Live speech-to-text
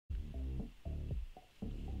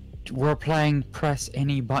We're playing press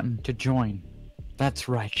any button to join. That's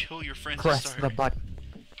right. Kill your friends to Press start. the button.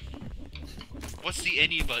 What's the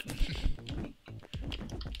any button?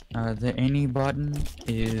 The any button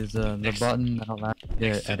is the button that allows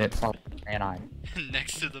you to edit file and I.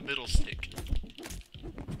 Next to the middle stick.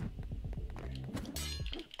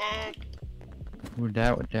 Oh! Ooh,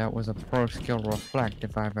 that was a pro skill reflect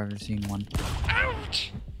if I've ever seen one.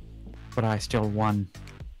 Ouch! But I still won.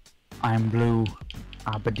 I'm blue.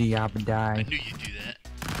 Abadi I abadai. knew you'd do that.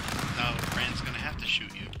 Now Brand's gonna have to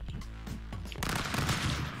shoot you.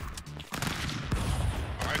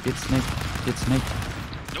 Alright. Get snake. Get snake.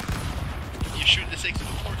 Nope. You shoot the snakes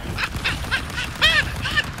before.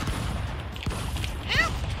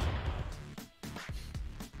 Help!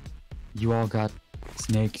 You all got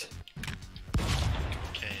snaked.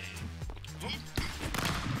 Okay.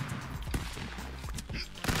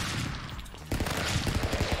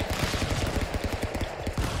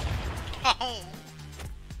 Oh!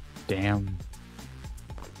 Damn.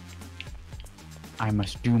 I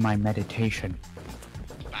must do my meditation.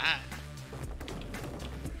 Bye.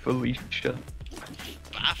 Felicia.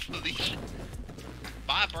 Bye, Felicia.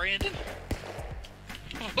 Bye, Brandon.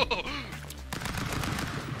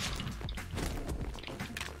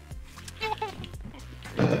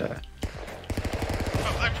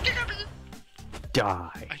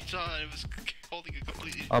 Die. I thought it was holding a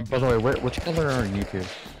completely. By the way, which color are you two?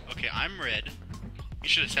 Okay, I'm red. You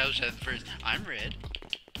should establish that first. I'm red.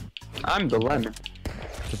 I'm the lemon.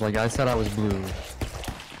 Cause like I said, I was blue.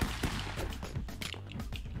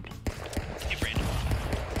 Hey, Brandon.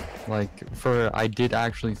 Like I did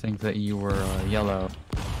actually think that you were yellow,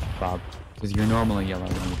 Bob, because you're normally yellow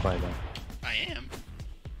when you play though. I am.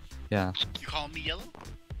 Yeah. You calling me yellow?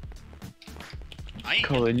 I ain't.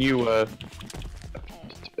 Calling you, Oh.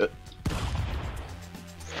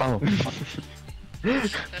 Oh.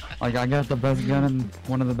 Like I got the best gun and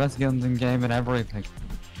one of the best guns in game and everything.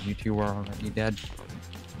 You two were already dead.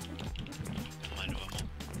 I know I'm all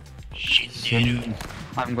shit.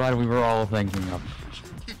 I'm glad we were all thinking of.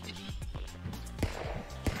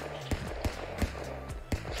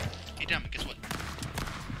 Hey, damn it, guess what?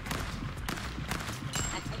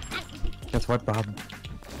 Guess what, Bob?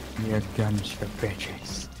 Your guns for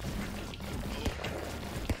bitches.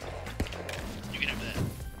 You can have that.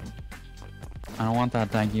 I don't want that,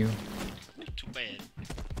 thank you. Too bad.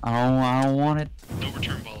 I don't want it. No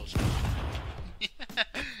return policy.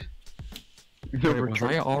 no Wait, was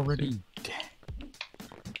I already dead?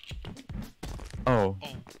 Oh. Oh.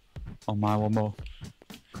 Oh my Wamo.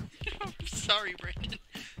 I'm sorry, Brandon.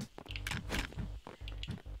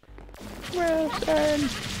 Well done.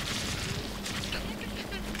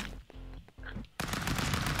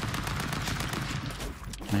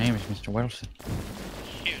 My name is Mr. Wilson.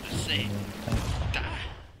 Here to say, die.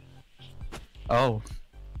 Oh.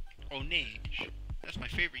 Onage. That's my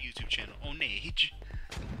favorite YouTube channel. Onage.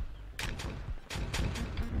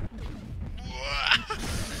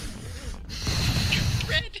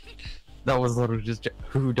 Brandon. That was literally just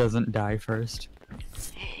who doesn't die first.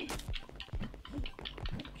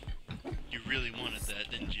 You really wanted that,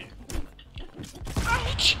 didn't you?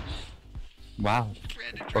 Ouch! Wow.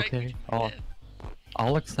 Brandon dragged me Okay. to death.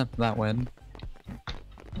 I'll accept that win.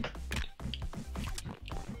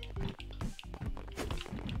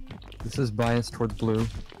 This is biased towards blue.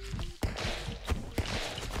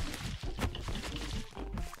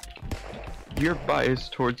 You're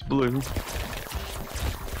biased towards blue.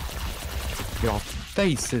 Your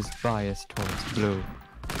face is biased towards blue.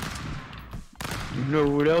 You know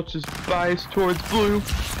what else is biased towards blue?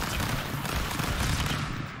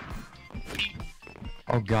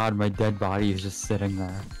 Oh god, my dead body is just sitting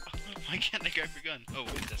there. Why can't I grab your gun? Oh,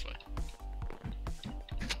 wait, that's why.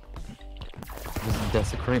 Just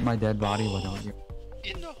desecrate my dead body, why don't you?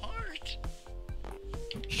 In the heart!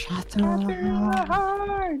 Shut Nothing up! in the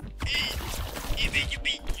heart.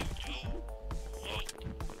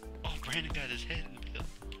 Oh, Brandon got his head in the pill.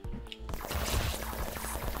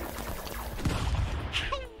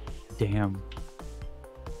 Damn.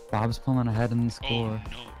 Bob's pulling ahead in the score. Oh,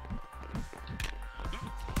 no.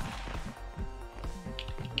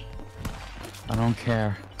 I don't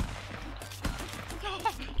care.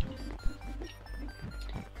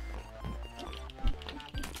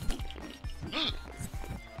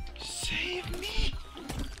 Save me!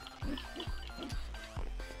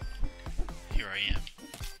 Here I am.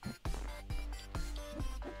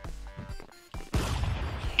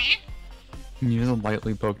 You just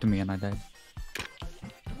lightly poked me and I died.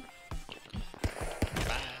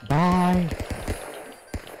 Bye. Bye!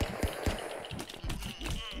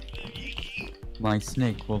 My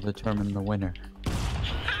snake will determine the winner.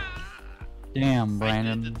 Damn, I did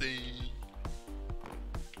Brandon. the thing.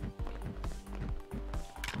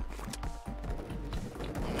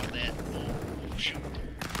 I want that. Oh, shoot.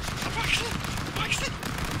 I'm boxing! I'm boxing!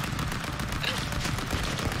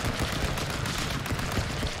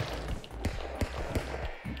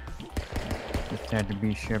 Just had to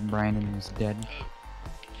be sure Brandon was dead.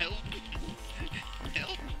 Help!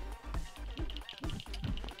 Help!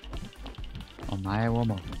 Omae wa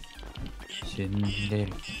mo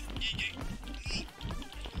shinderu.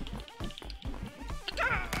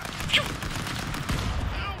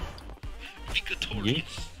 Ow!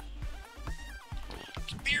 Victorious!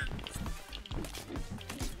 Spear!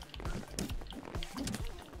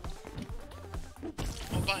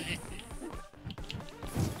 Oh, bye!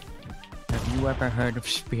 Have you ever heard of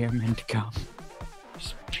spearmint gum?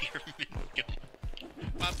 Spearman go.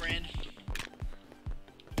 Bye, Brandon.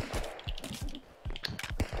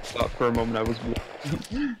 Thought for a moment I was.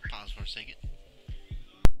 Pause for a second.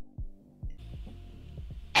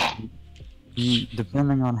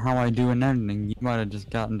 Depending on how I do an ending, you might have just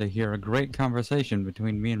gotten to hear a great conversation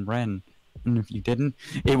between me and Bren. And if you didn't,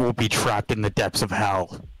 it will be trapped in the depths of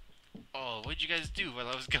hell. Oh, what'd you guys do while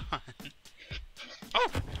I was gone?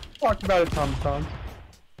 Oh! Talked about automatons.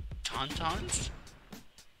 Tauntauns?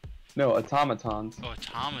 No, automatons. Oh,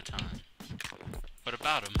 automaton. What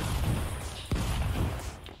about them?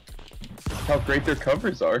 How great their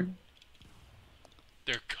covers are.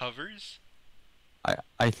 Their covers?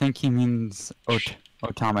 I think he means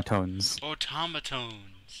automatons.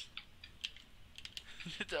 Automatons.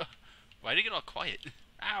 Why'd it get all quiet?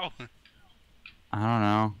 Ow! I don't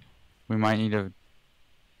know. We might need to.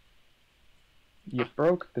 You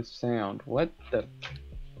broke the sound. What the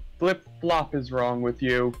flip flop is wrong with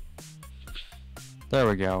you? There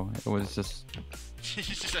we go. It was just. It's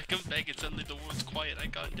just I come back and suddenly the world's quiet. I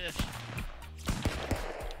got deaf.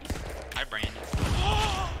 Hi, Brandon.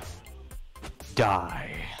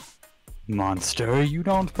 Die. Monster, you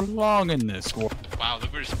don't belong in this world. Wow,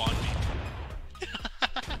 look where it spawned me.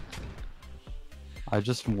 I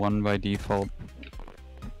just won by default.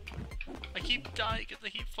 I keep dying because I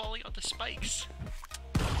keep falling off the spikes.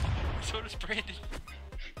 So does Brandon.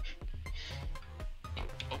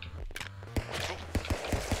 Oh. Oh.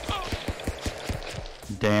 Oh.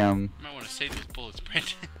 Damn. You might want to save those bullets,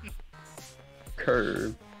 Brandon.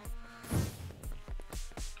 Curve.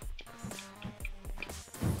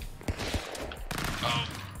 Oh.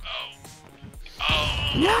 Oh.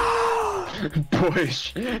 Oh.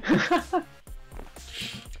 Push.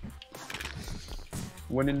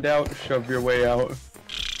 When in doubt, shove your way out.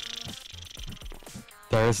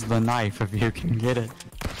 There's the knife if you can get it.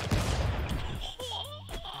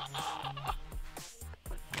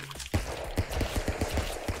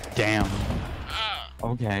 Damn. Ah.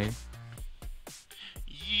 Okay.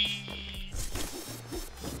 Yee.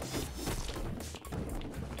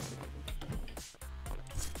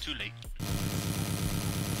 Too late.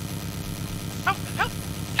 Help! Help!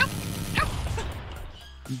 Help! Help!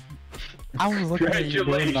 I was looking at you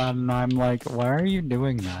doing that and I'm like, why are you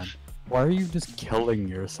doing that? Why are you just killing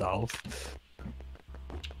yourself?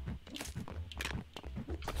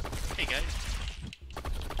 Hey guys.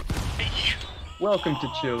 Hey you. Welcome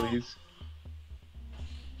to Chili's.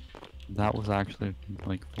 That was actually,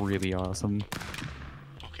 like, really awesome.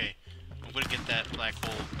 Okay, I'm gonna get that black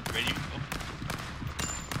hole ready to go.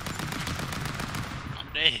 I'm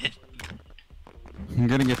dead. I'm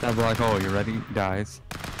gonna get that black hole. You ready, guys?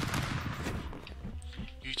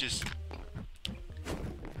 You just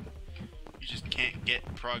can't get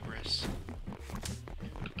progress.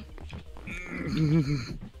 You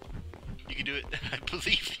can do it. I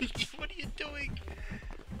believe in you. What are you doing?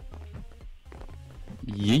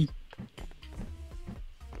 Yeet.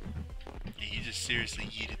 Yeah, you just seriously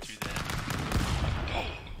yeeted through that.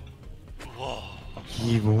 Whoa.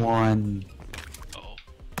 He won. Oh.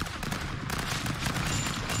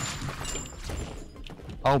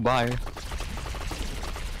 Oh, bye.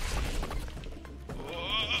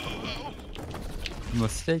 Whoa.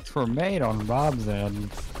 Mistakes were made on Bob's end.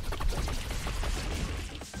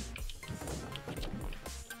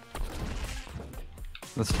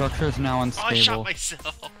 The structure is now Oh, I unstable. shot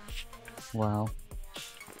myself. Wow.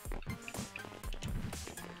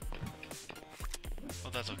 Oh,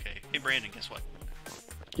 that's okay. Hey, Brandon, guess what?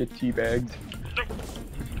 Get teabagged.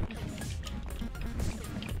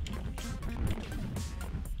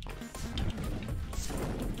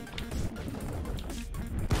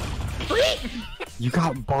 You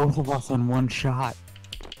got both of us in one shot.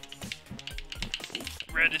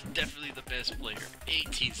 Red is definitely the best player.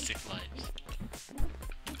 18 sick lives.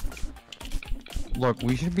 Look,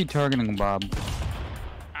 we should be targeting Bob.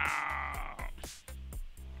 Ow.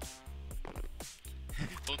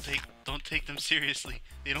 seriously.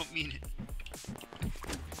 They don't mean it.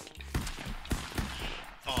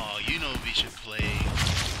 Oh, you know we should play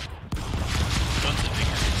Guns of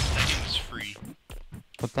Ignorance. That game was free.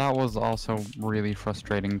 But that was also really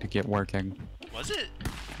frustrating to get working. Was it?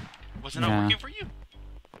 Was it not working for you?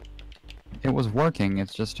 It was working,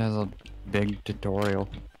 it just has a big tutorial.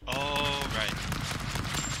 Oh, right.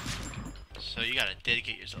 So you gotta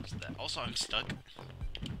dedicate yourself to that. Also, I'm stuck.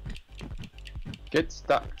 Get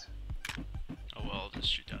stuck. Oh well, I'll just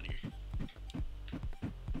shoot down here.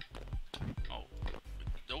 Oh.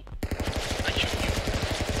 Nope. I shoot you.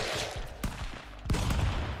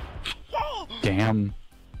 Whoa! Damn.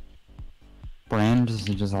 Brand is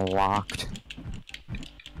just locked.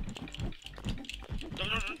 No,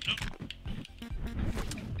 no, no, no.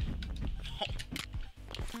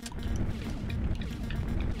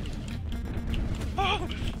 Oh.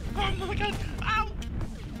 Oh my god! Ow!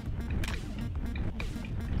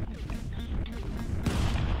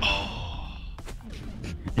 Oh!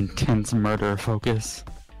 Intense murder focus.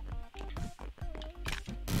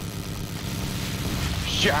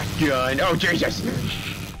 Shotgun! Oh, Jesus!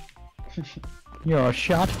 Your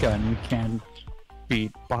shotgun can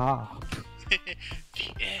beat Bob. The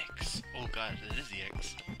X. Oh god, that is the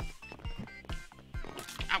X.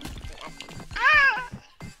 Ow! Ow. Ah!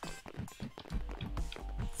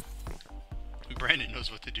 Brandon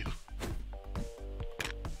knows what to do.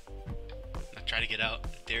 Now try to get out. I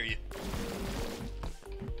dare you.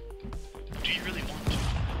 Do you really want to?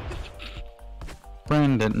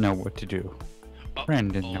 Brand didn't know what to do. Oh,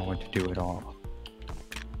 Brand didn't know what to do at all.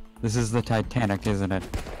 This is the Titanic, isn't it?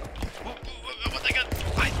 What I got?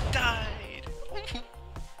 I died!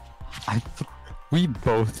 We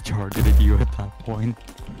both targeted you at that point.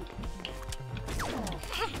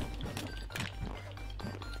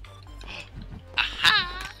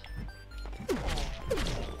 Aha!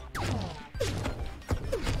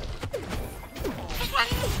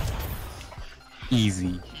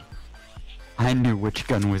 Easy. I knew which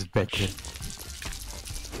gun was better.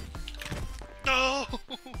 No!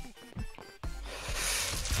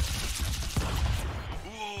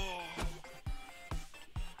 Whoa.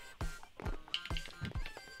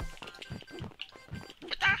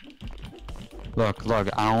 Look,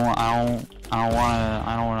 I don't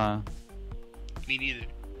wanna. Me neither.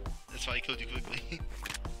 That's why I killed you quickly.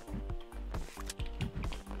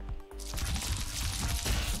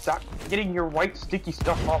 Stop getting your white sticky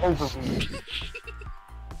stuff all over me.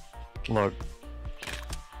 Look.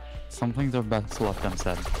 Some things are best left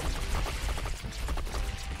unsaid.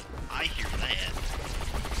 I hear that.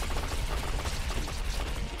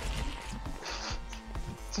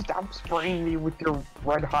 Stop spraying me with your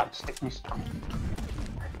red hot sticky stuff.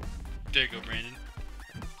 There you go, Brandon.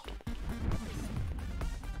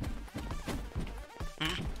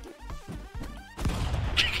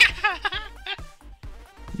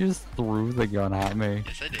 You just threw the gun at me.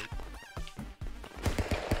 Yes, I did.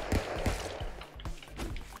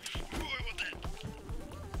 Ooh, I want that.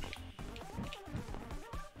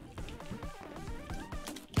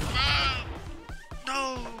 Ah!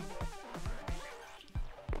 No!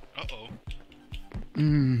 Uh-oh.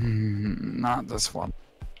 Not this one.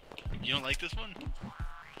 You don't like this one?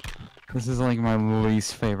 This is like my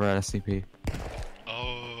least favorite SCP.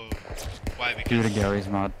 Oh. Why? Because... Due to Gary's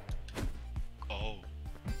mod. Oh.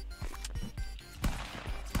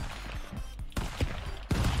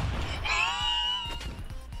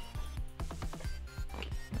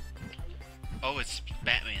 Oh, it's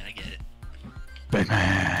Batman, I get it.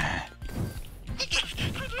 Batman!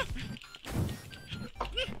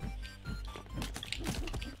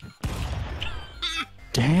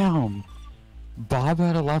 Damn! Bob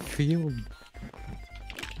out of left field.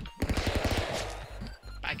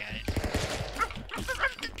 I got it.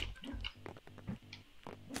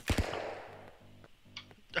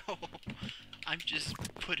 No, I'm just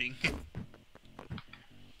pudding.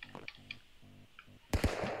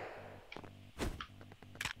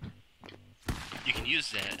 You can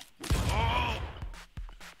use that. Oh!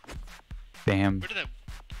 Damn. Where did that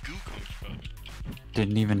goo come from?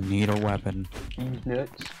 Didn't even need a weapon. These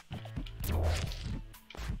nuts.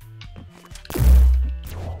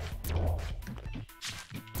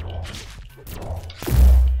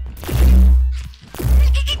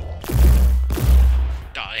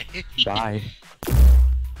 Die. Die.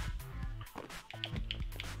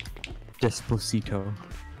 Despacito.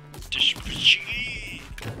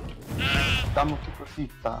 Dame tu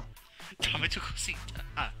cosita. Dame tu cosita.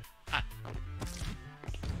 Ah, ah.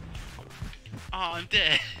 Oh, I'm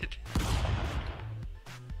dead.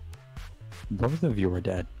 Both of you are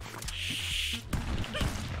dead.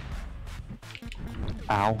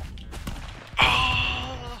 Ow.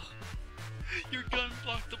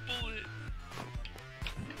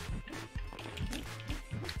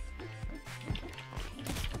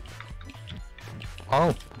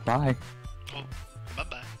 Oh, bye. Oh,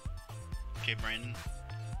 bye-bye. Okay, Brandon.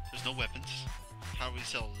 There's no weapons. How do we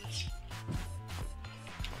sell this?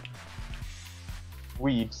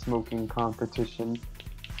 Weed smoking competition.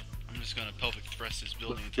 I'm just gonna pelvic thrust this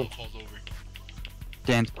building until it falls over.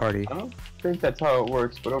 Dance party. I don't think that's how it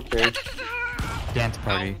works, but okay. Dance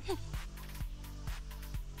party. Ow.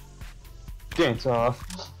 Dance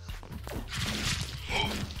off.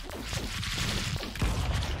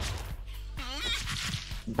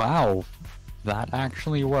 Wow. That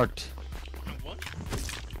actually worked. What?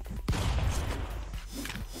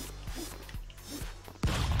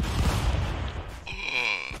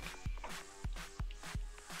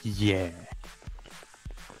 Yeah.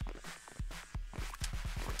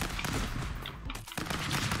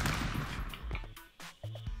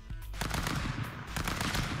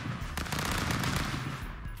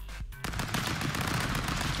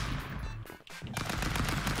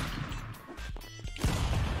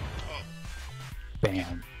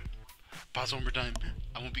 Bam. Pause one more time.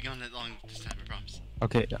 I won't be gone that long this time, I promise.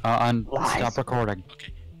 Okay, Lies. stop recording.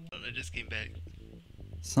 Okay. I just came back.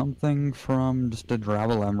 Something from just a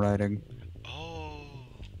Drabble I'm writing. Oh.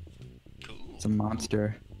 Cool. It's a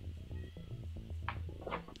monster.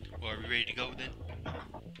 Well, are we ready to go then?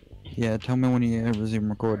 Yeah, tell me when you resume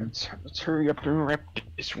recording. Let's hurry up and wrap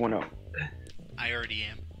this one up. I already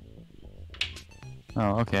am.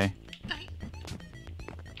 Oh, okay.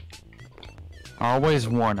 Always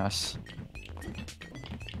warn us.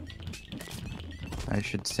 I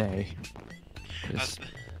should say. 'Cause-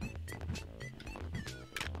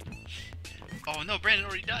 Oh no, Brandon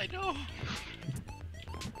already died. No.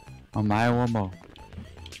 Omae wa mo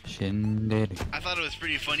shinderu. I thought it was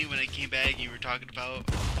pretty funny when I came back and you were talking about.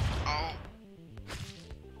 Oh.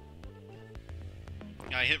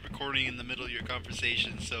 I hit recording in the middle of your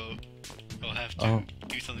conversation, so I'll have to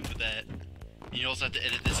do something with that. You also have to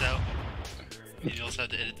edit this out.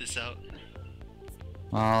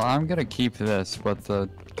 Well, I'm gonna keep this, but the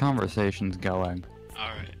conversation's going.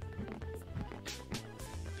 Alright.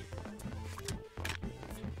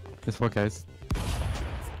 Guess what, guys?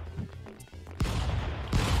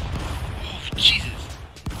 Oh, Jesus!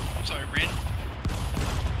 I'm sorry, Brandon.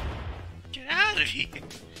 Get out of here!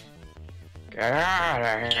 Get out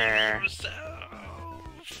of Kill here.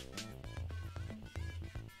 yourself!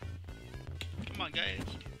 Come on, guys.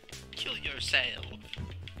 Kill yourself.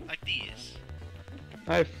 Like this.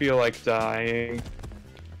 I feel like dying.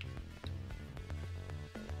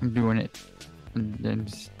 I'm doing it. And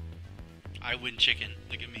just- I win chicken.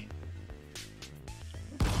 Look at me.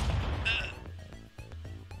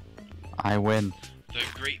 I win. The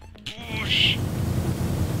great push!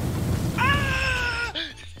 Ah!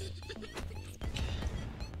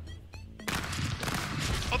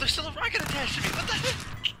 Oh, there's still a rocket attached to me. What the heck?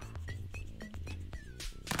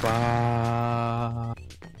 Bye.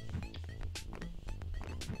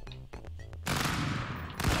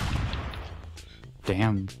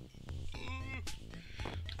 Damn.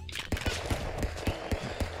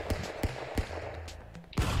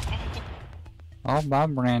 Oh, bye,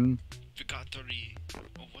 Brandon. Vicatory.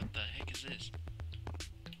 Oh, what the heck is this?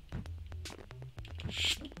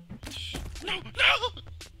 No! No!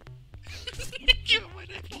 Give my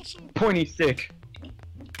knife also. Pointy stick.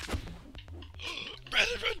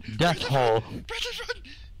 Brandon, run! Death Brandon, hole. run! Brandon, run!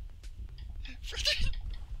 Brandon!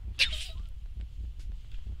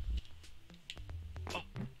 Oh.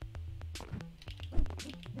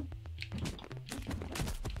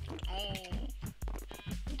 Oh.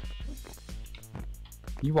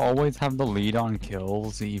 You always have the lead on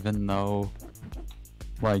kills, even though,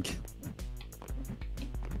 like,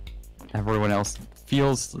 everyone else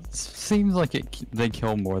seems like they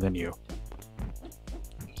kill more than you.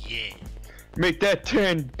 Yeah. Make that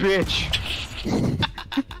 10, bitch.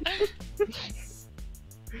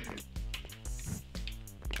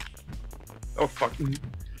 Oh fuck.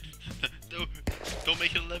 Don't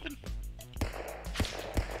make it 11.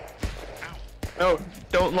 Ow. No,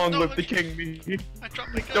 don't long No, live the look- king me. I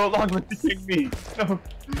dropped my gun. Don't long live the king me. No.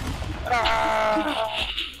 Ah!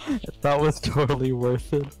 That was totally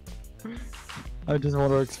worth it. I just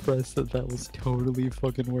want to express that that was totally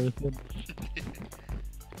fucking worth it.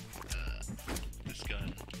 This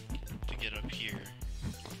gun to get up here.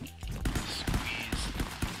 Squeeze.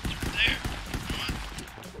 There.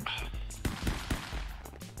 Come on. Ah.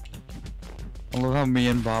 I love how me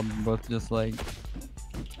and Bob are both just like,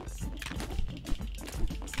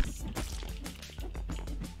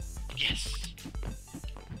 Yes.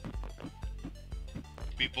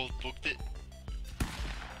 We both booked it.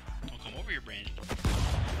 Don't come over here, Brandon.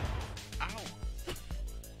 Ow.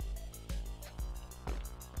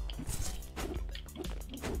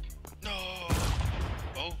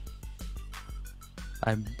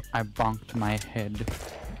 I bonked my head.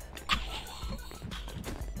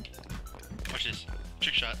 Watch this.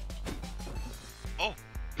 Trick shot. Oh!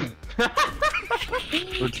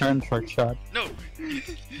 Return trick shot. No!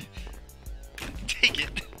 Take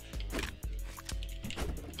it!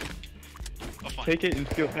 Oh, fine. Take it and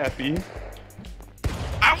feel happy.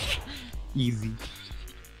 Ow! Easy.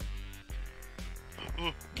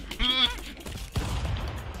 Oh.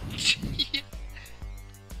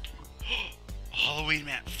 Halloween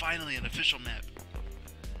map, finally an official map.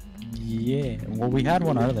 Yeah. Well, we had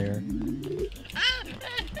one earlier.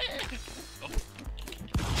 Oh.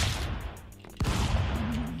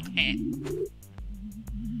 Eh.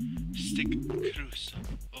 Stick cruise.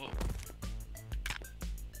 Oh.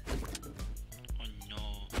 Oh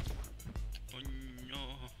no. Oh no.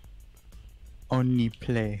 Only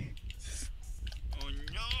play. Oh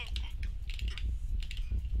no.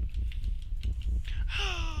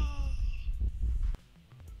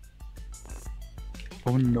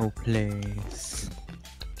 Oh no place.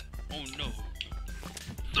 Oh no.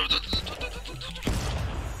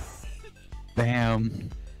 Bam.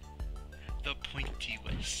 The pointy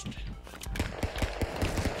west.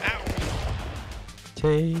 Ow!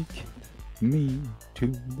 Take me to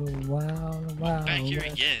the wild, wild Back here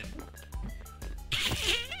west. again.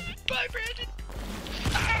 Bye, Brandon.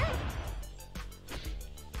 Ow!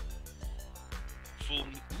 Full. Ooh.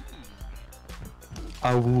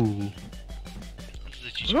 Awoo.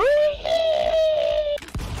 Did you-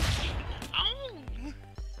 Ow!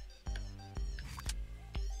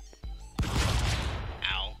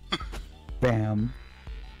 Ow. Bam.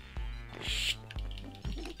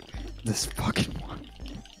 This fucking one.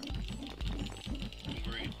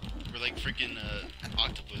 We're like freaking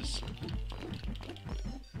octopus.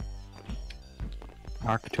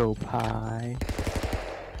 Octopi.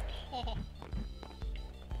 Oh.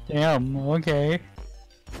 Damn, okay.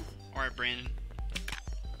 Alright, Brandon.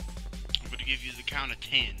 I'm gonna give you the count of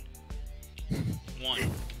 10. 1.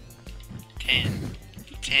 10.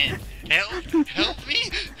 10. Help! Help me!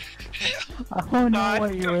 Help! I don't know Nah, what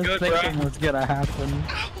I you feel were good, thinking bro. was gonna happen.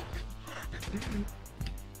 Ow!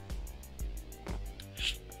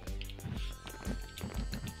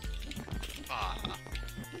 Ah.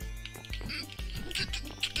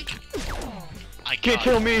 I Can't got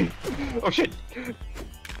kill it. me! Oh shit!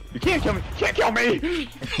 You can't kill me! Can't kill me!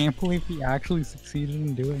 I can't believe he actually succeeded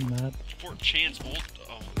in doing that. For chance ult.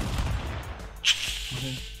 Oh.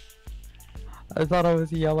 I thought I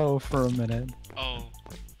was yellow for a minute. Oh.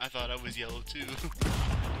 I thought I was yellow too.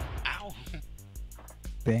 Ow.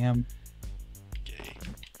 Bam. Okay.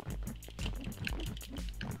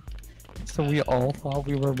 So we all thought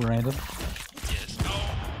we were Brandon. Yes.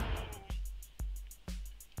 Oh.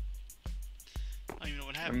 I don't even know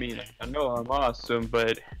what I happened. mean, there. I know I'm awesome,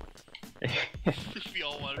 but We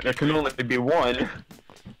all want to there can only be one.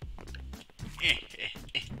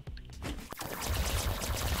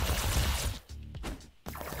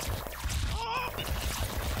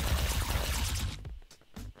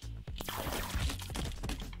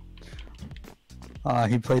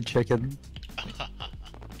 He played chicken.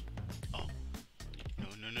 Oh. No,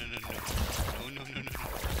 no, no, no, no. No, no, no,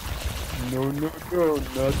 no, No, no. no, no,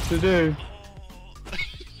 not today. Oh.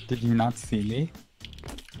 Did you not see me?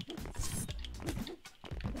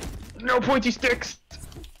 No pointy sticks!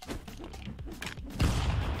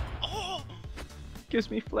 Oh. Gives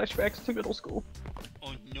me flashbacks to middle school.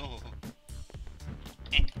 Oh no.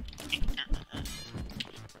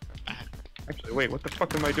 Actually, wait, what the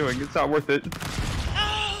fuck am I doing? It's not worth it.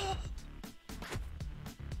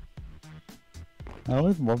 I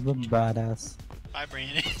always loved the badass. Bye,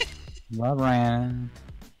 Brandon. Bye, Brandon.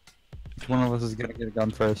 Which one of us is gonna get a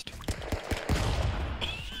gun first?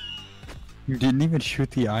 You didn't even shoot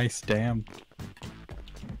the ice, damn.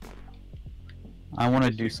 I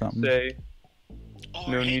wanna do something. Say, Oh,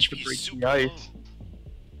 no our need HP to is break super the ice. low.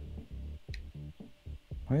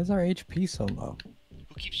 Why is our HP so low?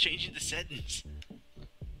 Who keeps changing the settings?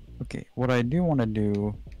 Okay, what I do wanna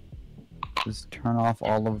do is turn off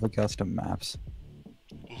all of the custom maps.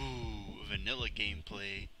 Ooh, vanilla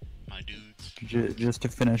gameplay, my dudes. Just to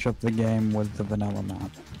finish up the game with the vanilla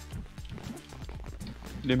map.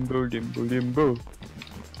 limbo, limbo, limbo.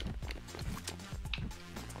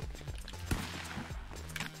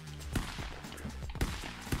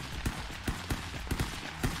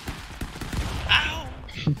 Ow!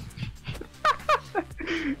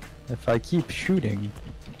 If I keep shooting...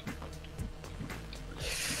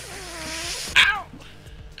 Ow!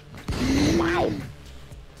 Wow!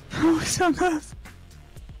 Oh, so good!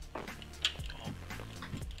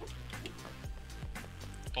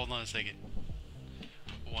 Hold on a second.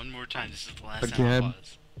 One more time. This is the last time Again. I'll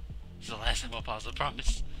pause. This is the last time I'll pause. I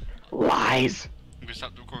promise. Lies. I'm gonna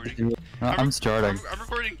stop recording. I'm starting. I'm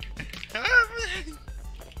recording.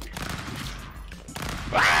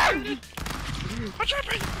 What's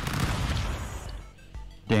happening?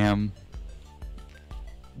 Damn.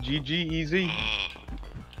 GG easy.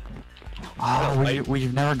 Oh,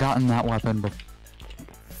 we've never gotten that weapon before.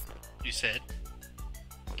 You said?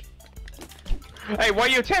 Hey, why are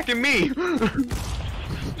you attacking me?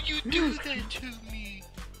 You do that to me.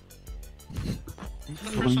 That's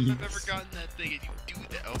the first time I've ever gotten that thing, and you do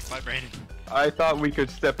that. Oh, bye, Brandon. I thought we could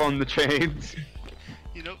step on the chains.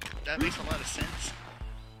 You know, that makes a lot of sense.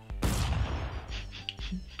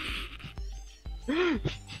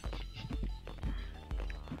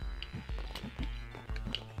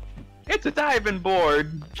 It's a diving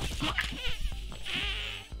board.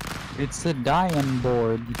 It's a dying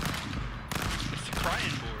board. It's a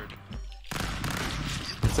crying board.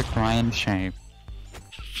 It's a crying shame.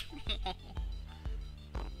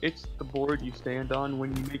 It's the board you stand on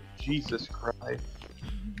when you make Jesus cry.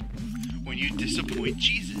 When you disappoint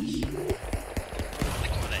Jesus. Let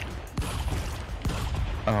go of that.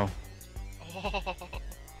 Oh, Oh.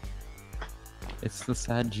 it's the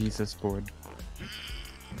sad Jesus board.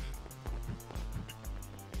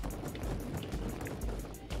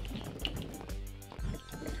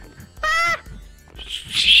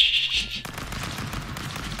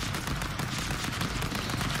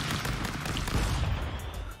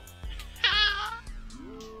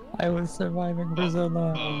 I was surviving for so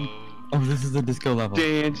long. Oh, this is the disco level.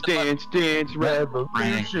 Dance, dance, dance,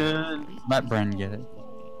 revolution. Let Bren get it.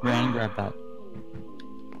 Bren, grab that.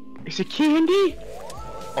 Is it candy?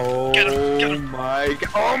 Oh Get him. my god!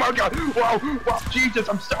 Oh my god! Wow! Wow! Jesus!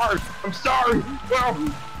 I'm sorry! I'm sorry!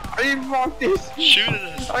 Wow! I didn't want this! Shoot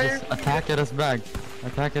at us. Just attack at us back.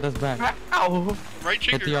 Attack at us back. Ow! Right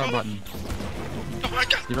trigger. Hit the R Oh. button. Oh my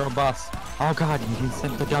god. Zero bus. Oh god, you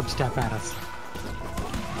sent the dubstep at us.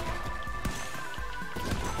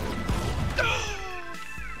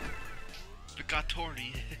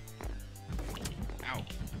 Spiccatori. Ow.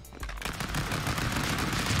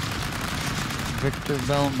 Victor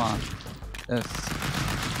Belmont. Yes.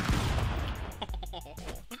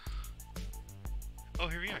 Oh,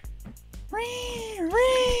 here we are.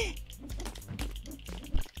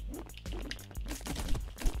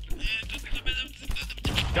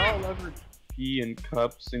 Y'all ever pee in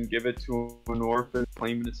cups and give it to an orphan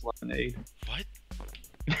claiming it's lemonade? What?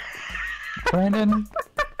 Brandon?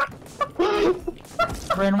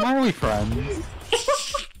 Brandon, why are we friends?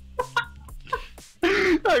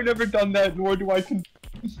 I've never done that, nor do I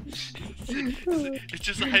It's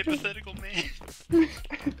just a hypothetical, man.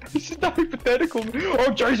 This is not hypothetical.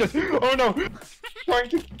 Oh Jesus! Oh no! Trying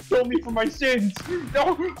to kill me for my sins!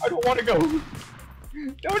 No! I don't want to go! No!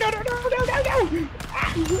 No! No! No! No! No! No!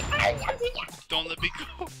 Don't let me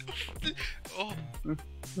go. Oh.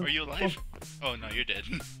 Are you alive? Oh no, you're dead.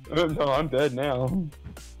 No, I'm dead now.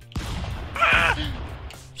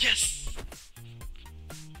 Yes!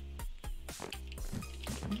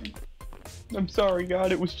 I'm sorry,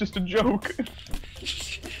 God. It was just a joke.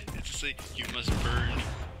 It's just like, you must burn.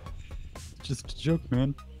 Just a joke,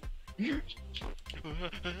 man.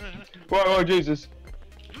 Oh Jesus!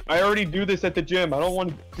 I already do this at the gym. I don't want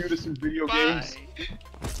to do this in video games.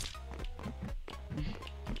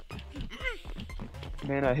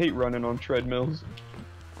 Man, I hate running on treadmills.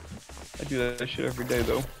 I do that shit every day,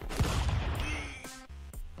 though.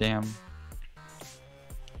 Damn.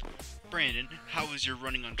 Brandon, how was your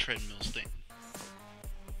running on treadmills thing?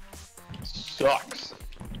 Sucks.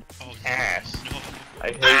 Oh, Ass. no.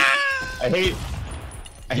 I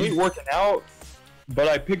hate working out, but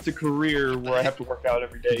I picked a career where I have to work out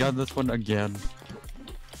every You day. got this one again.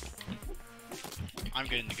 I'm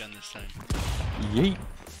getting the gun this time. Yeet.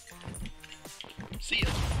 See ya.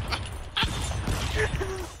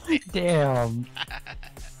 Damn.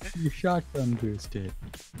 You shotgun boosted.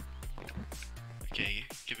 Okay,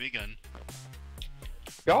 give me a gun.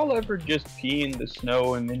 Y'all ever just pee in the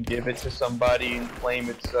snow and then give it to somebody and claim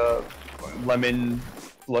it's lemon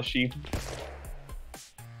slushy?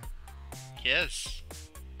 Yes.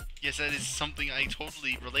 Yes, that is something I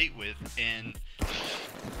totally relate with and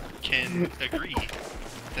can agree.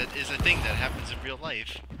 That is a thing that happens in real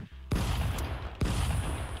life.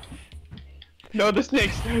 No, the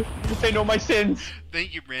snakes! They know my sins!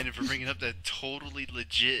 Thank you, Brandon, for bringing up that totally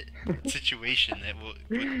legit situation that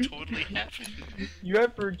would totally happen. You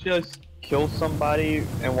ever just kill somebody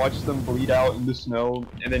and watch them bleed out in the snow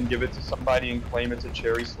and then give it to somebody and claim it's a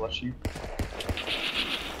cherry slushy? What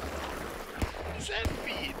does that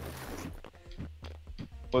mean?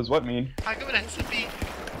 What does what mean? How come it has to be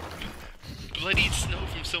bloodied snow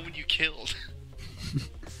from someone you killed.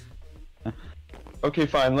 Okay,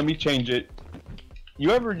 fine, let me change it.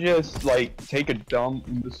 You ever just, like, take a dump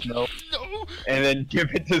in the snow No! and then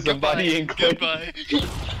give it to somebody and click? Goodbye.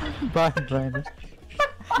 Bye, Brandon.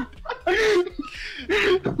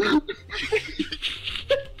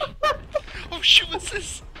 Oh shoot, what's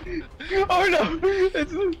this? Oh no!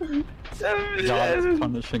 It's... God is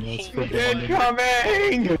punishing us for blinding.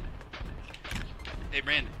 Incoming! Hey,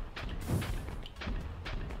 Brandon.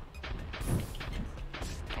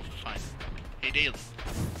 Oh, fine. Hey, Daily.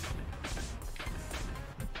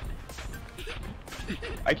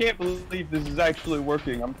 I can't believe this is actually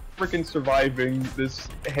working. I'm freaking surviving this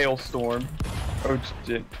hailstorm. Oh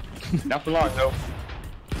shit. Not for long though.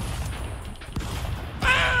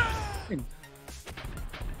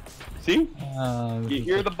 See? You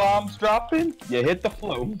hear the bombs dropping? You hit the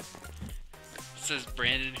flow. Says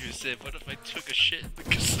Brandon, who said, "What if I took a shit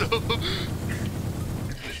in the snow?"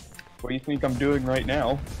 What do you think I'm doing right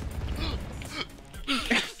now?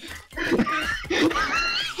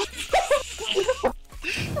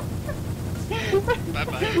 Bye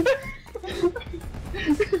bye.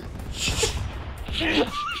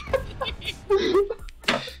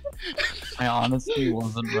 I honestly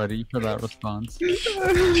wasn't ready for that response.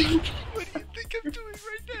 What do you think I'm doing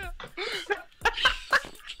right now?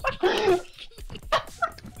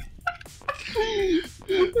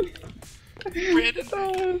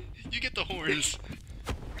 Brandon, you get the horns.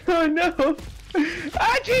 Oh no!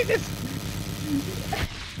 Ah, Jesus!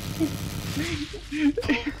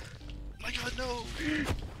 Oh my god, no!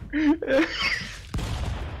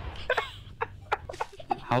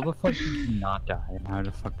 How the fuck did you not die? And how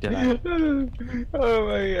the fuck did I? Oh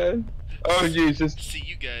my god. Oh Jesus. See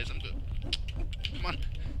you guys, I'm good. Come on.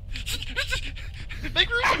 Make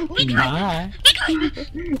room! Make room! Bye.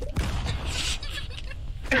 Make room!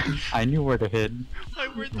 I knew where to hit. Why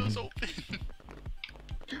weren't those open?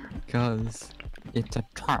 Cause it's a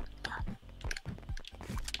trap.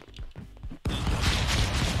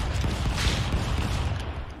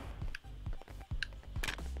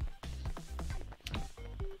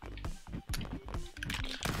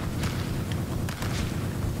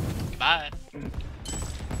 Bye.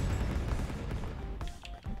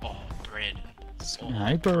 Oh, Brandon.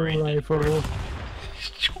 Sniper rifle.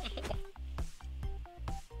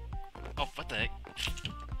 Oh, what the heck?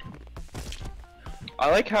 I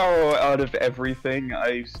like how out of everything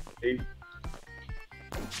I say,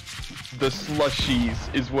 the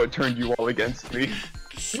slushies is what turned you all against me.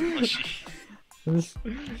 Slushy. This,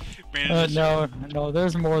 Brandon, no,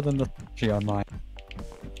 there's more than the slushy on mine.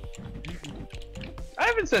 I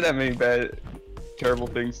haven't said that many bad, terrible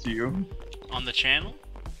things to you. on the channel?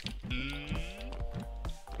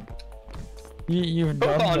 You've Hold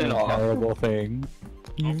on done and a off. terrible thing.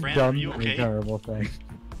 You've Brandon, are done you okay? a terrible thing.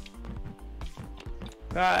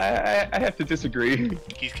 I have to disagree.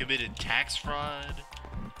 He's committed tax fraud.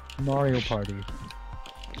 Mario Party.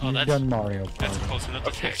 Oh, You've that's done Mario that's Party. close enough to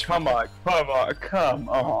Okay, tax come fraud.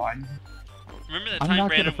 on. Remember that I'm time not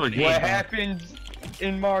Brandon gonna went forget. What that. happens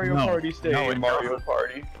in Mario No. Party stay No, in it Mario doesn't.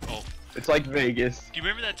 Party. Oh, It's like Vegas. do you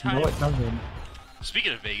remember that time? No, it doesn't.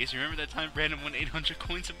 Speaking of Vegas, you remember that time Brandon won 800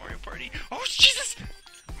 coins in Mario Party? Oh, Jesus!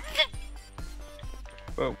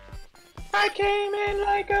 Whoa. I came in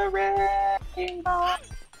like a wrecking ball.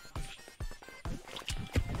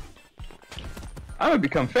 I'm gonna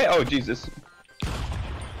become oh Jesus.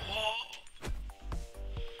 Whoa.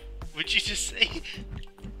 What'd you just say?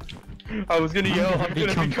 I was gonna yell, I'm gonna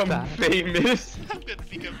become become fat. famous. I'm gonna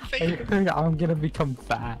become I famous. heard I'm gonna become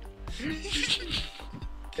fat.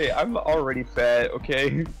 Hey, I'm already fat,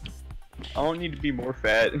 okay? I don't need to be more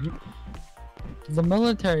fat. The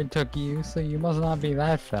military took you, so you must not be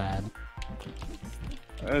that fat.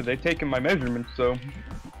 They've taken my measurements, so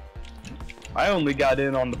I only got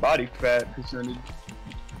in on the body fat percentage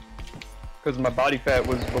because my body fat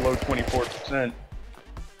was below 24%.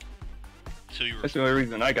 So you were. That's the only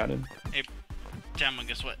reason I got in. Hey, Jamma,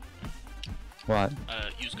 guess what? What?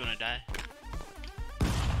 You's gonna die.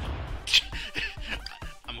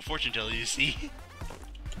 I'm a fortune teller, you see?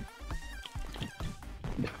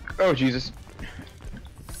 Oh Jesus.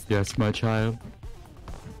 Yes, my child.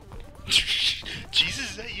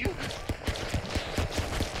 Jesus, is that you?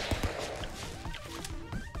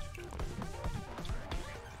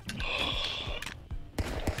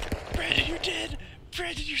 Brandon, you're dead!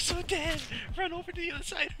 Brandon, you're so dead! Run over to the other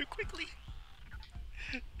side quickly!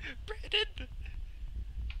 Brandon!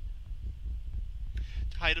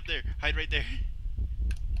 Hide up there. Hide right there.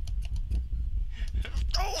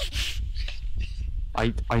 Oh!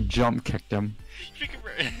 I jump kicked him. You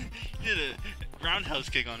did a roundhouse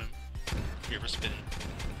kick on him. here for spinning.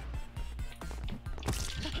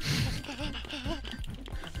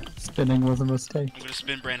 Spinning was a mistake. I'm gonna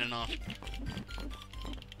spin Brandon off.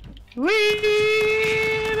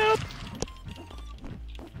 Lead up.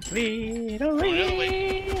 Lead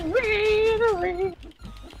away. Lead away.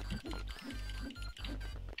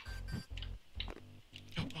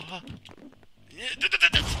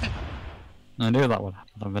 I knew that would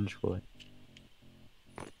happen eventually.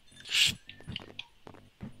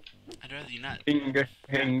 I'd rather you not. Dinga,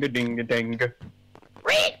 dinga, dinga, dinga.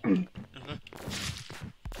 Uh-huh.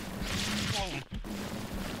 Whoa.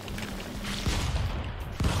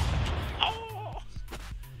 Oh.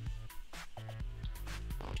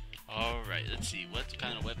 Alright, let's see what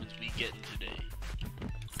kind of weapons we getting today.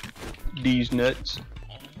 These nuts.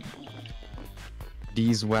 Oh.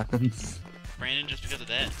 These weapons. Brandon, just because of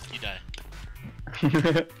that, you die.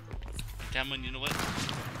 Damn, you know what?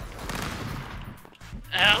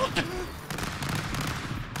 Ow!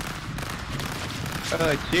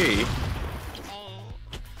 Gee. Oh.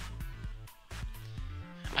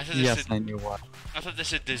 I thought Yes, this I said, knew what. I thought this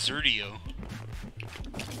said Desertio.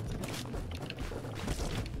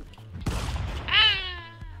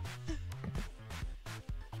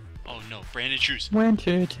 Oh no, Brandon Truce.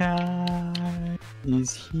 Winter time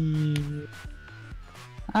is here.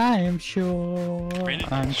 I am sure. Brandon,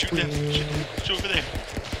 I'm shoot them. sure. Shoot over there.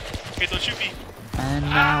 Okay, don't shoot me. And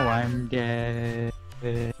now I'm dead.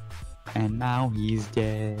 And now he's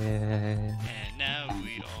dead. And now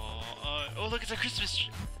we all are. Oh, look, it's a Christmas tree.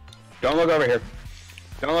 Don't look over here.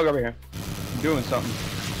 Don't look over here. I'm doing something.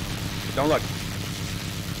 Don't look.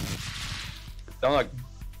 Don't look.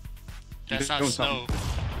 That's not doing snow.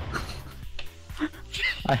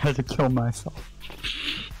 I had to kill myself.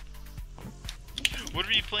 What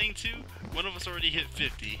are you playing to? One of us already hit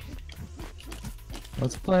 50.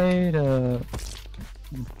 Let's play to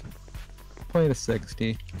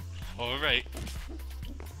 60. Alright.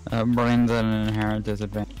 Brandon's at an inherent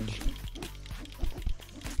disadvantage.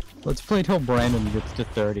 Let's play till Brandon gets to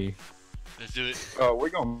 30. Let's do it. Oh, we're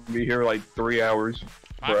gonna be here like 3 hours.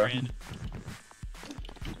 Bye, bruh. Brandon.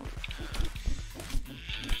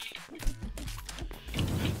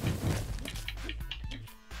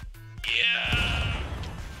 Yeah.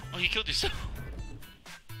 Oh, you killed yourself.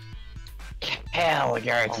 Hell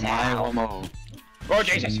yourself. Oh,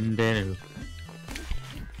 Jesus. No.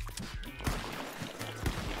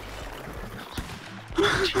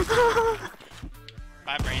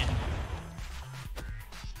 Bye, Brandon.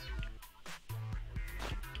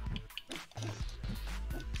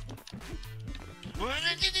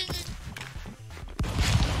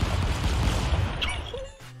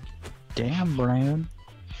 Damn, Brandon.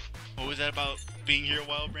 What was that about being here a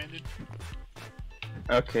while, Brandon?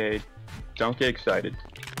 Okay, don't get excited.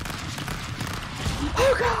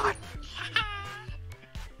 Oh God!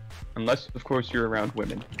 Unless, of course, you're around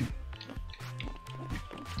women.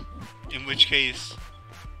 In which case,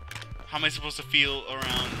 how am I supposed to feel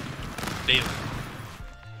around Bailey?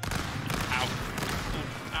 Ow.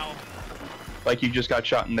 Oh, ow. Like you just got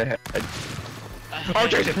shot in the head. Oh,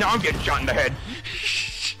 Jesus, now I'm getting shot in the head.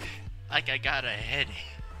 Like I got a headache.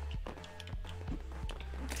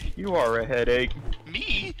 You are a headache.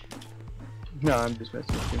 Me? No, I'm just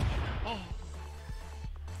messing with you. Oh.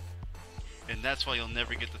 And that's why you'll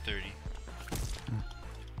never get to 30.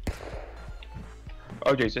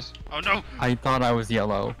 Oh, Jesus. Oh no! I thought I was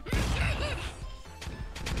yellow.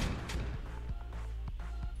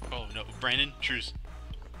 Oh no, Brandon, truce.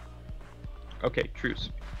 Okay, truce.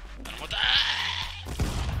 I don't want that.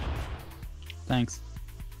 Thanks.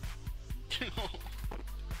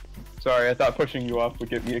 Sorry, I thought pushing you off would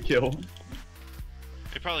get me a kill.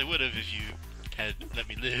 It probably would have if you had let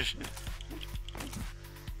me live.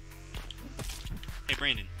 Hey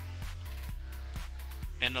Brandon.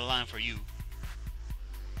 End the line for you.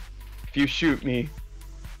 If you shoot me,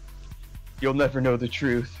 you'll never know the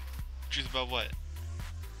truth Truth about what?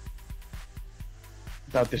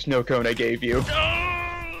 about the snow cone I gave you. No!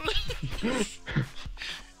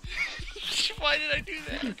 Why did I do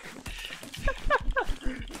that?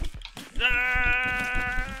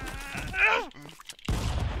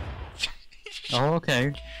 Oh,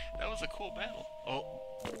 okay. That was a cool battle. Oh.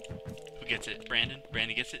 Who gets it? Brandon?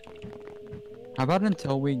 Brandon gets it? How about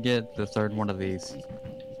until we get the third one of these?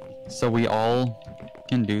 So we all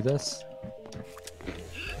can do this?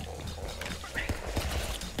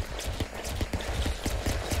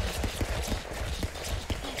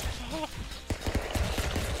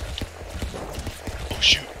 Oh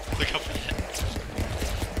shoot. Look out for that.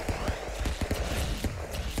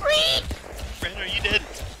 Brandon, are you dead?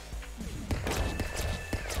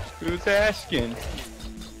 Who's asking?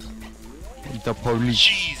 the police.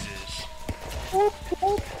 Jesus. Whoop,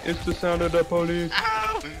 whoop. It's the sound of the police.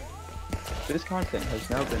 Ow! This content has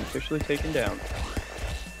now been officially taken down.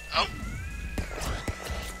 Oh.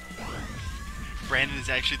 Brandon is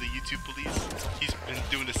actually the YouTube police. He's been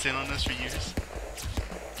doing a sin on us for years.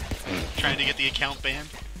 Trying to get the account banned.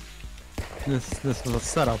 This was a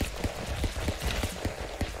setup.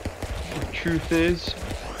 The truth is,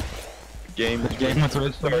 the game was rigged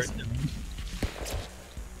was from the rigged from the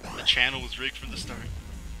start. The channel was rigged from the start.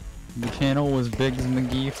 The channel was Biggs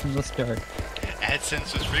McGee from the start.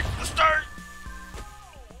 AdSense was rigged from the start.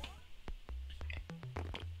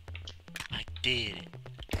 I did it.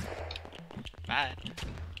 Bye.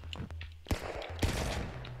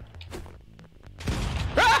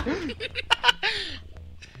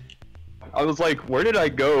 I was like, where did I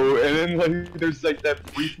go? And then like, there's like that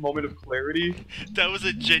brief moment of clarity. That was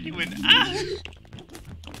a genuine ah!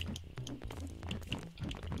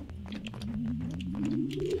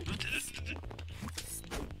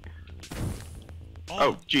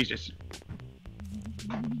 Oh, Jesus.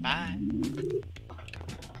 Bye.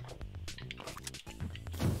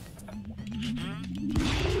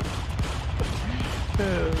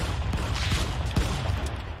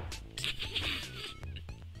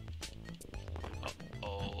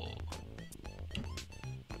 Uh-oh.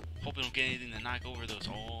 Hope we don't get anything to knock over those.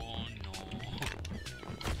 Oh no.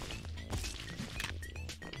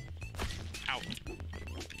 Ow.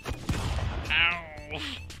 Ow.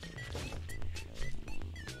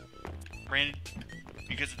 Brandon,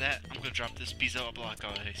 because of that, I'm gonna drop this piece out block.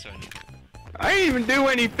 Oh, hey, sorry. I didn't even do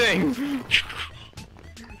anything.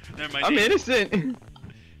 Never mind. I'm innocent.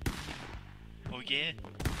 Oh yeah.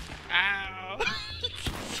 Ow.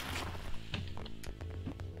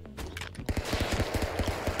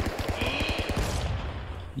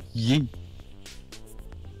 Yeet.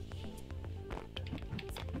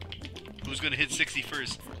 Who's gonna hit 60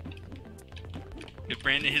 first? If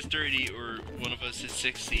Brandon hits 30 or one of us hits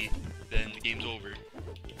 60, then the game's over.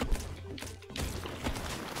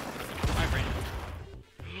 Hi, Brandon.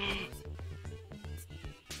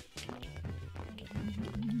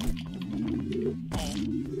 Oh.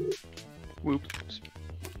 Whoops.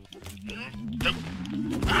 Nope.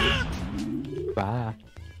 Ah! Bye.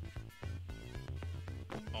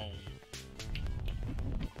 Oh.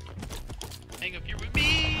 Hang up here with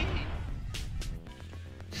me!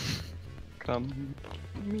 Come.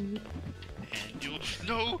 And you'll.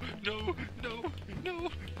 No! No! No! No!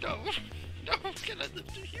 No! No! Can I live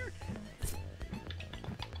through here?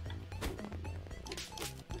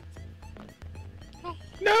 Oh.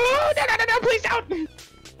 No, please don't!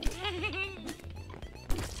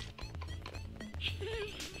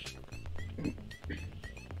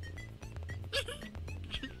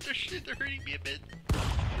 They're hurting me a bit.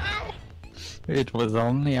 Ow! It was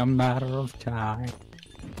only a matter of time.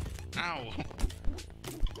 Ow!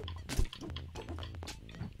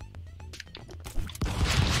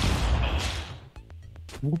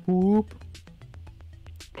 Whoop whoop.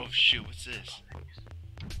 Oh shoot, what's this?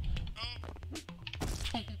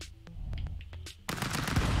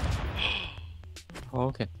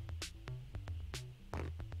 Okay.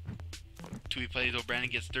 Do we play until Brandon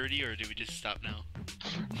gets 30 or do we just stop now?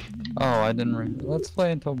 Oh, I didn't let's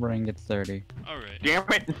play until Brain gets 30. Alright. Damn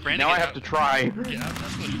it! Brandon, Now I get have out. to try. Get out,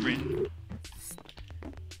 that's what Brandon.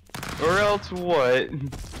 Or else what?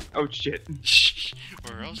 Oh shit. Shh!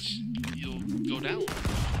 Or else you'll go down.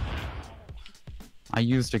 I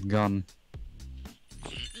used a gun.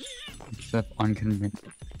 Except unconvinced.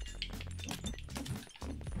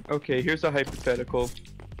 Okay, here's a hypothetical.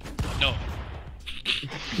 No.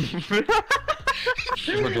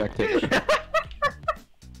 Rejected.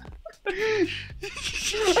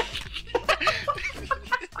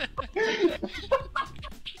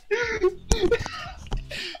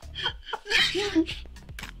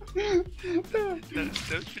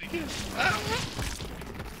 That was pretty good.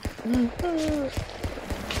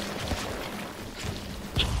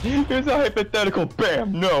 Here's a hypothetical.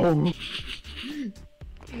 Bam! No!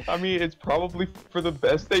 I mean, it's probably for the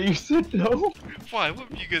best that you said no. Why? What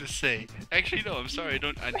were you gonna say? Actually, no. I'm sorry.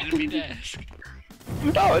 I didn't mean to ask.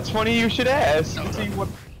 Oh, it's funny you should ask. No. See, what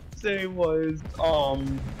I say was,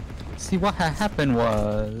 See, what happened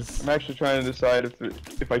was... I'm actually trying to decide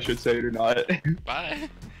if I should say it or not. Bye.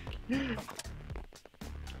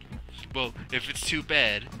 Well, if it's too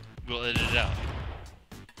bad, we'll edit it out.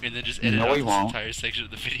 And then just edit No, out we this won't. entire section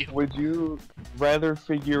of the video. Would you rather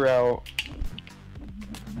figure out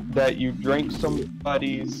that you drank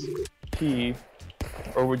somebody's pee,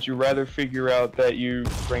 or would you rather figure out that you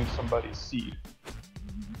drank somebody's seed?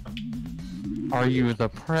 Are you the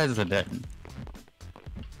president?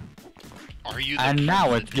 Are you the And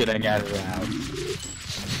now it's president? getting edited out.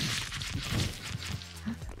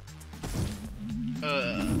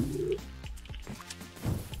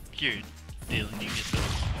 Here, Dylan, you get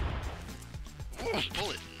those. Oh,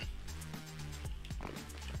 bullet.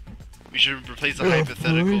 We should replace the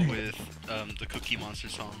hypothetical with the Cookie Monster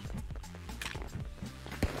song.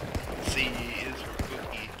 C is for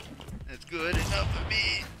cookie. That's good enough for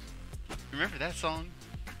me. Remember that song?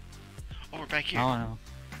 Oh, we're back here. I don't know.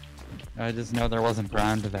 I just know there wasn't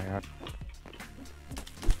brown to there.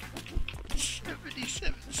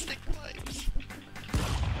 77 stick lives.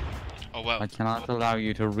 Oh wow. I cannot allow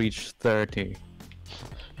you to reach 30.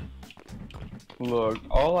 Look,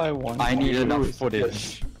 all I want. I need to do enough is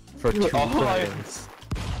footage for 2 All I- Fridays.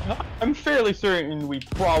 I'm fairly certain we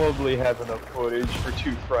probably have enough footage for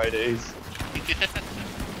 2 Fridays.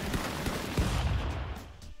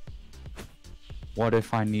 What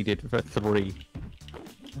if I needed for 3?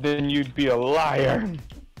 Then you'd be a liar.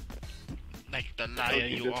 Like the liar Okay,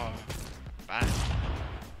 you good. are. Bye.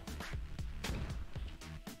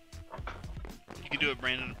 You can do it,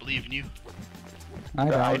 Brandon. I believe in you.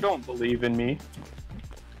 I don't believe in me.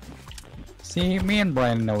 See, me and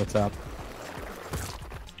Brian know what's up.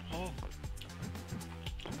 Oh.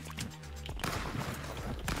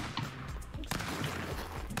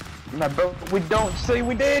 No, but we don't say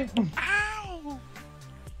we did. Ow!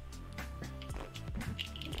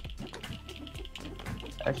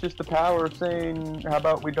 That's just the power of saying, how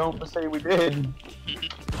about we don't say we did?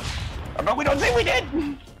 How about we don't say we did?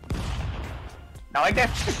 Not like that.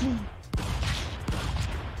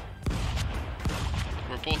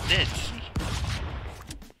 We're both dead.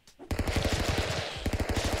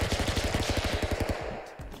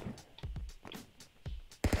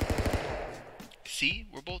 See?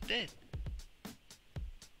 We're both dead.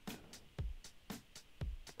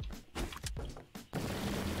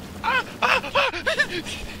 Ah! Ah! Ah!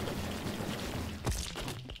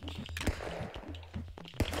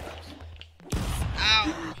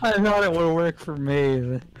 Ow! I thought it would work for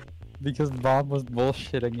me because Bob was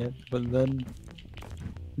bullshitting it, but then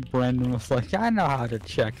Brandon was like, I know how to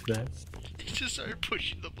check this. He just started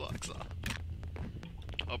pushing the blocks off.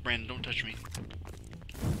 Oh, Brandon, don't touch me.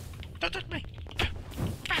 Don't touch me!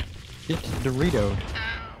 Get Doritoed.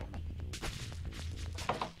 Ow!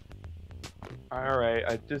 Alright,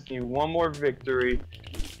 I just need one more victory.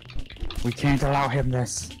 We can't allow him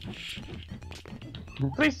this.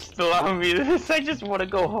 Please just allow me this. I just want to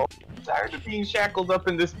go home. I'm tired of being shackled up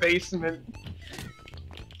in this basement.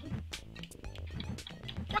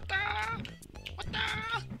 What the? What the?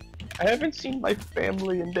 I haven't seen my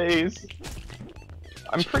family in days.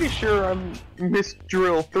 I'm pretty sure I'm missed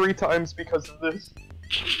drill 3 times because of this.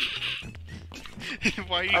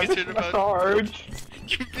 Why are you I missed concerned about massage.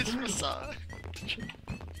 you miss massage?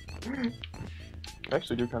 I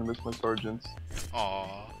actually do kind of miss my sergeants.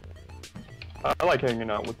 Aww. I like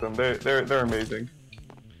hanging out with them. They're amazing.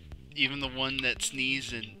 Even the one that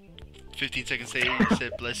sneezed and 15 seconds later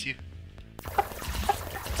said bless you.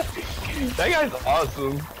 That guy's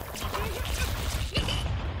awesome.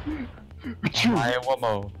 I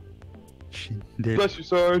Wamo. Bless you,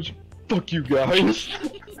 Sarge. Fuck you guys.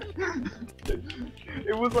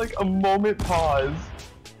 It was like a moment pause.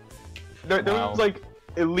 There Wow. was like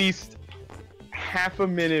at least half a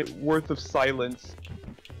minute worth of silence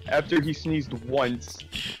after he sneezed once.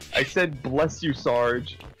 I said, bless you,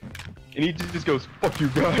 Sarge. And he just goes, fuck you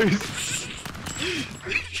guys.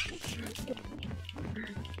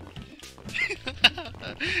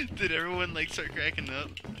 Did everyone like start cracking up?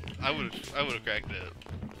 I would have cracked up.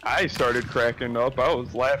 I started cracking up. I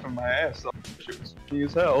was laughing my ass off. It was funny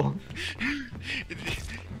as hell.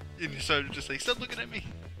 And you started just like, stop looking at me.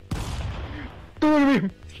 Don't look at me.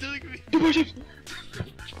 Don't look at me. Don't push it.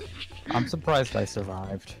 I'm surprised I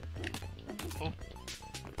survived. Oh,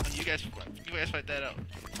 you guys fight that out.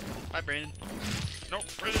 Bye, Brandon. No,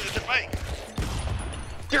 Brandon, it's a fight.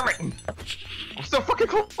 Damn it. I'm so fucking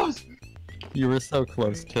close. You were so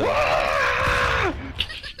close to.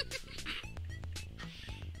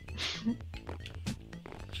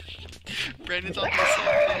 Brandon's on the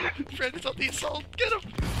assault. Brandon's on the assault. Get him.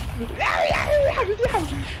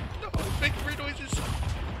 No, make weird noises.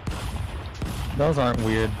 Those aren't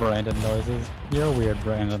weird Brandon noises. You're weird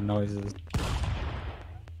Brandon noises.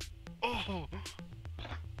 Oh.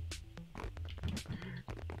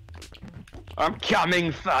 I'm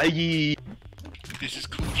coming for ye. This is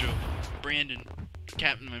Kujo. Brandon.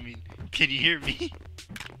 Captain, I mean. Can you hear me?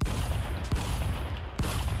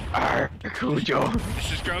 Arr, Kujo.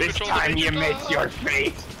 This is ground This control. time you Ranger miss Dog. your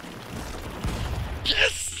fate.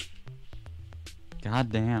 Yes!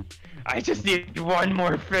 God damn. I just need one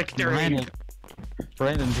more victory.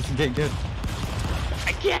 Brandon, just get good.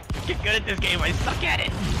 I can't get good at this game. I suck at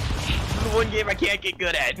it. This is the one game I can't get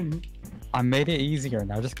good at. I made it easier.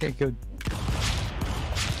 Now just get good.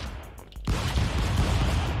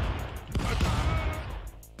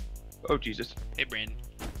 Oh Jesus. Hey, Brandon.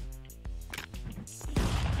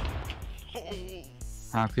 Oh.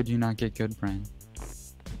 How could you not get good, Brandon?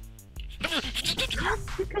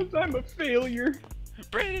 Because I'm a failure.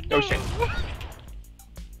 Brandon, Oh no! shit.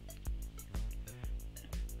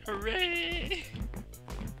 Hooray!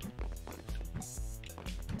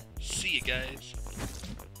 See you guys.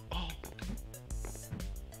 Oh.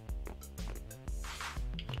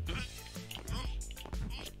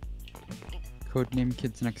 Codename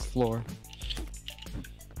Kids Next Floor.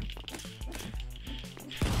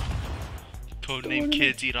 Codename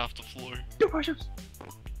Kids Eat Off the Floor. Do push-ups.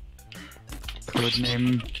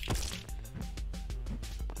 Codename.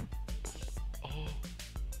 Oh.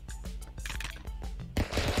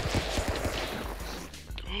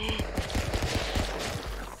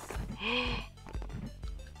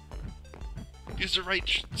 Use the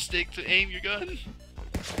right stick to aim your gun.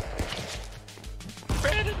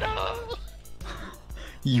 Brandon, no!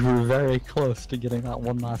 You were very close to getting that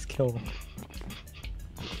one last kill.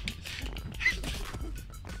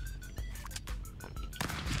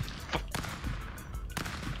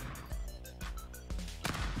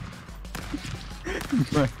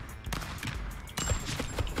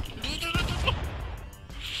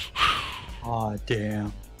 Aw,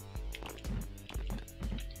 damn.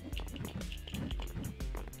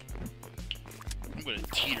 I'm gonna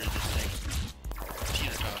teeter this thing.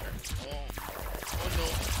 Teeter-totter. Oh no.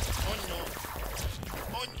 Oh no.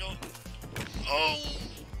 Oh no. Oh!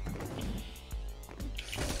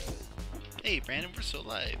 Hey, Brandon, we're still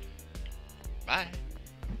alive. Bye.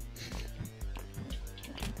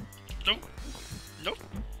 Nope. Nope.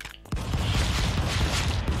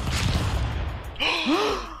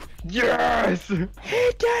 Yes! He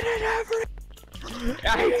did it,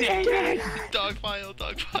 I did it! Dog pile,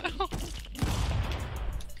 dog pile.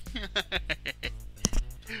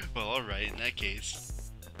 Well, alright, in that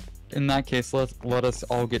case. In that case, let us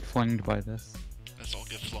all get flinged by this. Let's all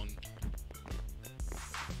get flung.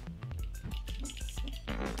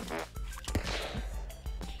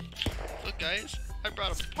 Look, guys, I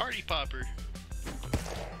brought a party popper.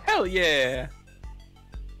 Hell yeah!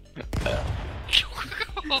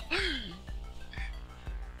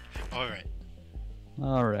 Alright.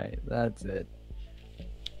 Alright, that's it.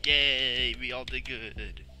 Yay, we all did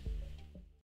good.